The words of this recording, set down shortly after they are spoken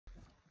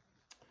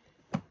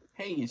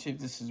Hey YouTube,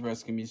 this is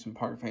Rescue Amusement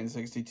Park Fan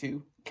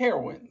 62,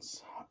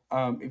 Carowinds.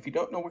 If you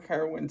don't know where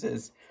Carowinds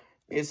is,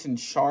 it's in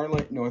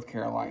Charlotte, North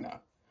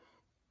Carolina.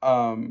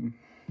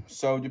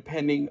 So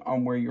depending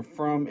on where you're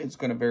from, it's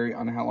going to vary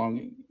on how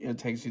long it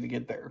takes you to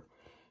get there.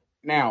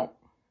 Now,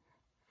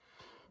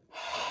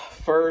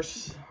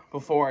 first,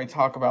 before I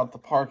talk about the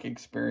park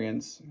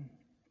experience,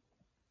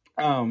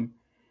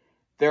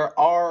 there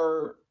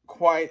are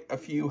quite a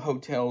few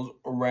hotels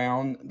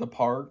around the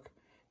park.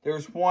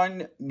 There's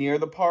one near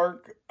the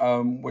park,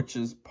 which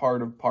is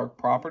part of park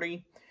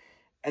property.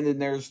 And then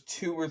there's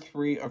 2 or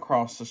 3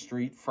 across the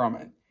street from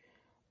it.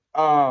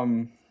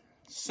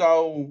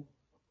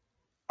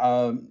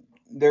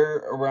 They're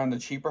around the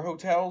cheaper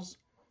hotels.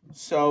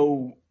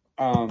 So,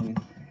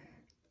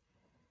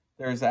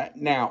 there's that.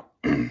 Now,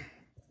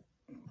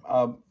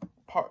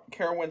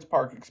 Carowinds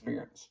Park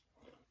experience.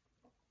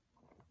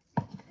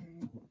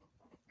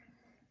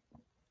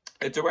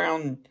 It's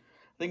around,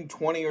 I think,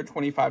 $20 or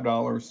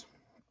 $25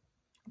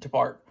 to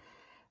park.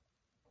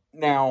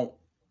 Now,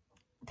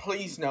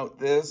 please note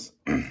this.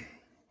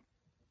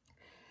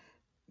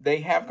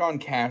 They have gone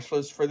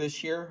cashless for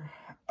this year.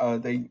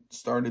 They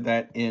started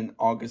that in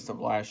August of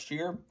last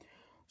year.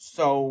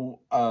 So,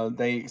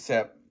 they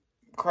accept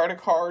credit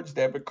cards,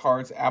 debit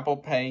cards, Apple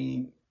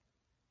Pay,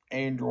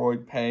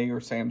 Android Pay, or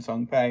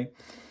Samsung Pay.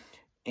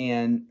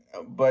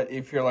 But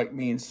if you're like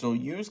me and still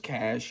use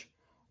cash,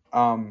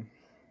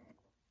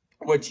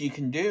 what you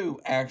can do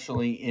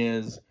actually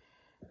is,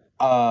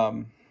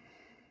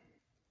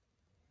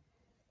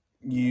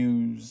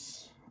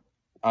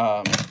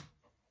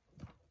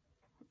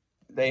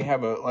 they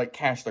have a like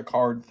cash the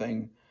card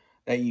thing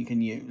that you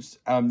can use.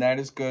 That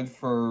is good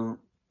for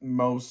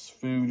most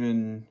food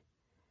and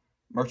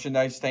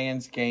merchandise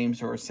stands.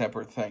 Games are a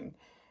separate thing.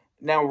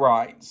 Now,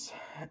 rides.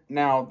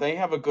 Now, they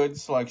have a good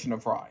selection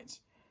of rides.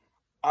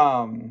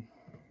 The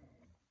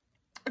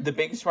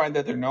biggest ride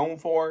that they're known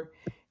for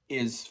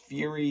is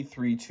Fury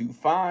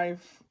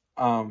 325,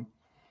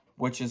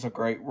 which is a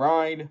great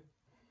ride.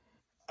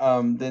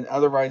 Then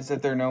other rides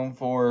that they're known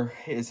for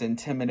is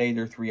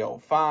Intimidator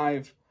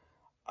 305,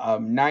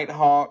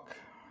 Nighthawk,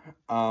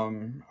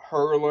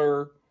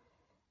 Hurler,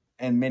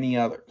 and many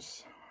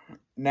others.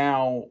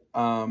 Now,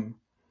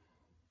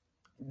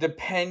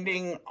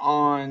 depending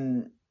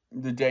on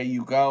the day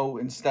you go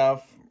and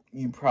stuff,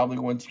 you probably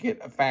want to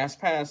get a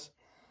fast pass.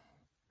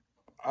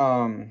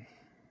 And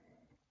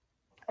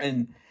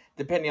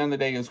depending on the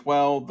day as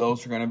well,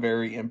 those are going to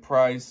vary in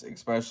price,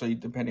 especially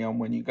depending on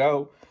when you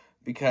go,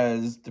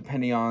 because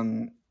depending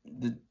on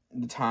the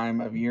time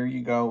of year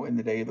you go and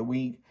the day of the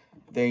week,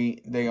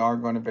 they are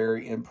going to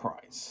vary in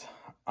price.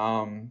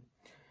 I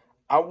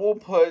will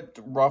put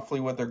roughly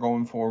what they're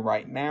going for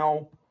right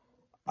now,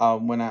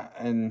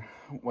 and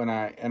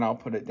I'll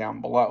put it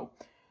down below.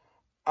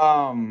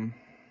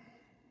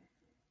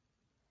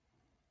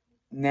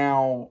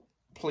 Now,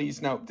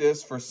 please note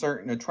this for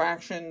certain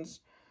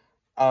attractions.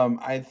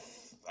 I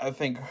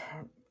think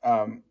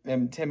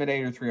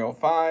Intimidator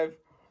 305,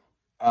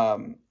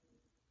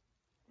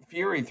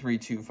 Fury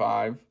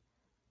 325,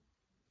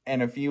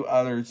 and a few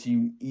others,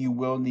 you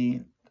will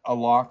need a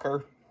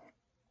locker.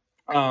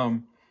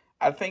 I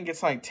think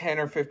it's like $10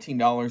 or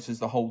 $15 is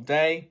the whole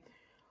day.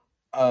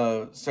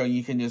 So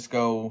you can just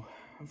go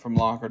from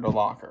locker to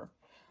locker.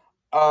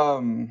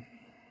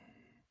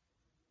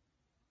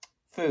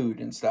 Food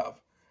and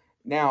stuff.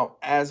 Now,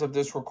 as of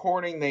this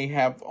recording, they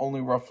have only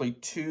roughly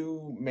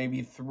 2,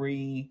 maybe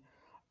 3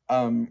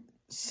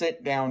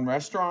 sit-down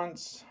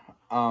restaurants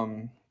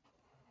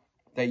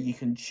that you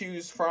can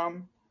choose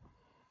from.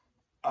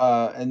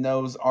 And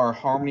those are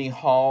Harmony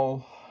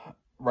Hall,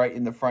 right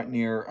in the front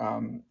near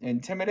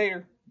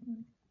Intimidator.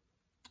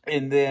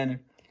 And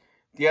then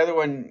the other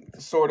one,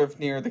 sort of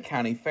near the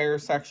county fair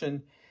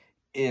section,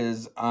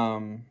 is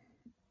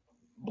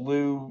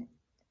Blue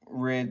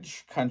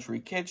Ridge Country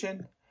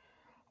Kitchen.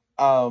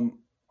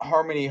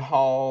 Harmony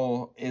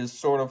Hall is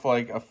sort of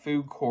like a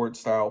food court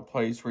style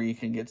place where you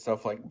can get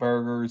stuff like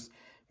burgers,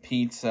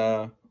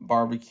 pizza,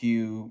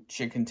 barbecue,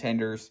 chicken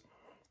tenders,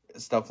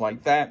 stuff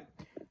like that.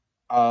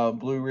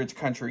 Blue Ridge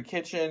Country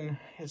Kitchen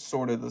is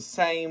sort of the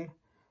same,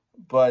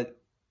 but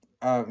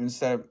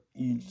instead of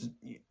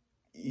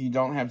you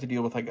don't have to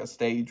deal with like a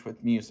stage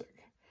with music.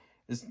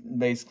 It's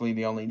basically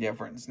the only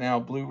difference. Now,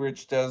 Blue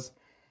Ridge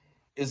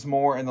is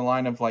more in the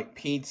line of like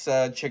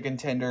pizza, chicken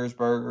tenders,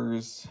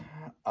 burgers,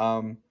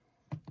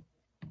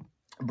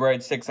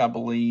 breadsticks, I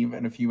believe,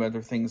 and a few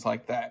other things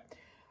like that.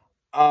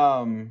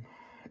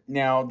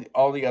 Now,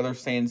 all the other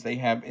stands they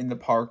have in the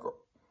park,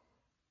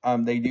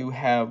 they do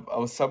have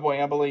a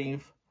Subway, I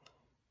believe.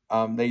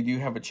 They do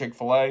have a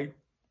Chick-fil-A.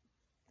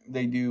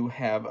 They do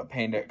have a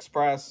Panda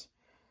Express.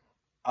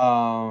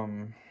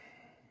 I'm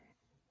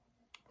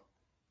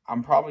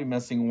probably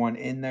missing one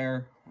in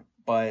there,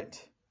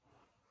 but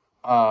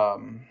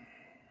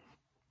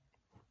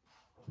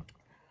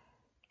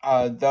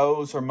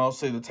those are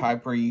mostly the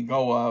type where you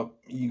go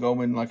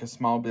in like a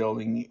small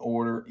building,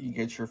 you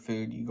get your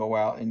food, you go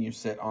out and you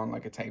sit on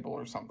like a table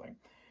or something.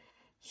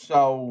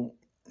 So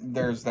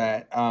there's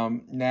that.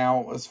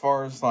 Now, as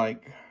far as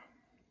like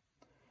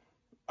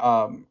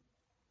Um,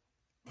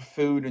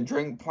 Food and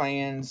drink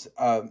plans,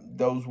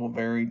 those will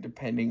vary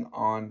depending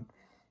on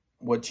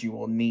what you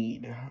will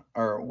need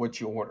or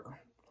what you order.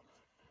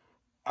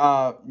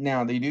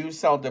 Now they do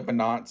sell Dippin'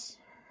 Dots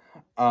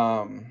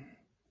um,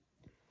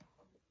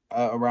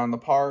 around the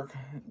park.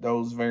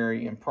 Those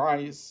vary in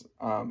price.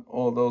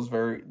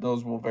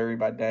 Those will vary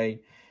by day,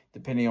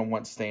 depending on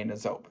what stand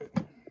is open.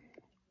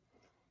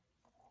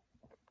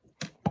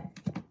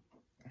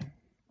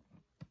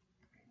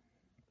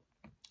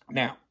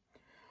 Now,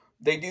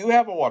 they do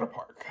have a water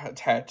park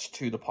attached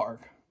to the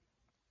park,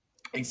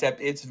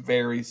 except it's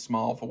very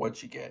small for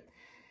what you get.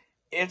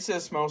 It's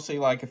just mostly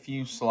like a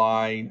few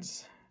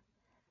slides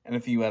and a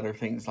few other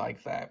things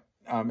like that.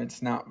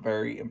 It's not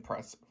very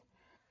impressive.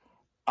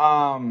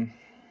 Um,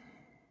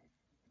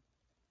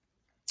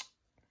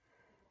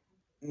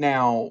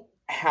 Now,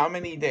 how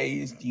many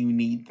days do you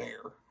need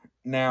there?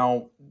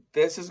 Now,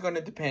 this is going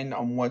to depend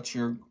on what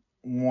you're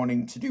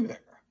wanting to do there.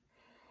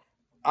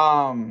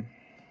 Um,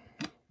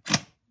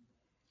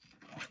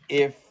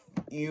 if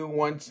you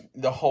want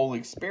the whole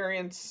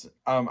experience,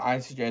 I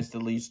suggest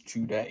at least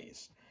 2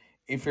 days.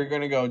 If you're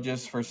going to go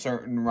just for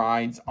certain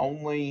rides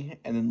only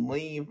and then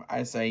leave,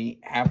 I say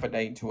half a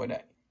day to a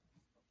day.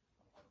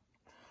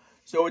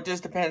 So it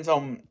just depends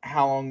on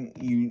how long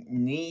you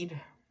need.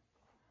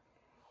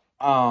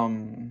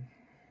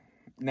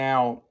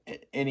 Now,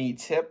 any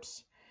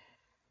tips?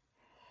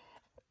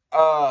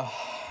 Uh,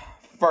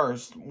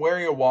 First, wear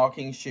your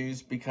walking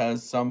shoes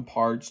because some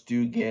parts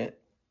do get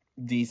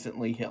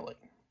decently hilly.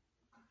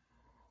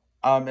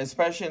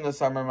 Especially in the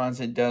summer months,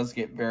 it does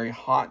get very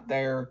hot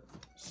there,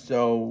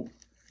 so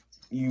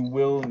you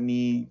will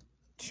need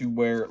to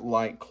wear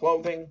light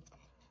clothing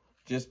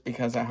just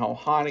because of how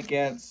hot it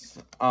gets.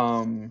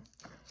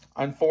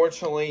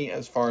 Unfortunately,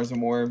 as far as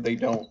I'm aware, they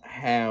don't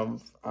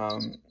have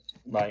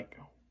like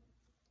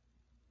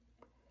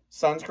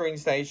sunscreen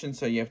stations,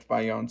 so you have to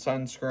buy your own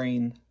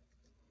sunscreen.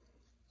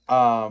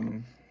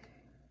 But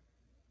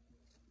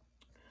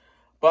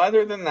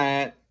other than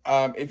that,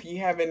 if you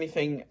have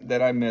anything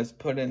that I missed,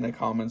 put in the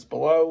comments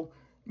below.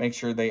 Make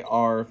sure they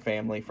are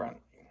family friendly.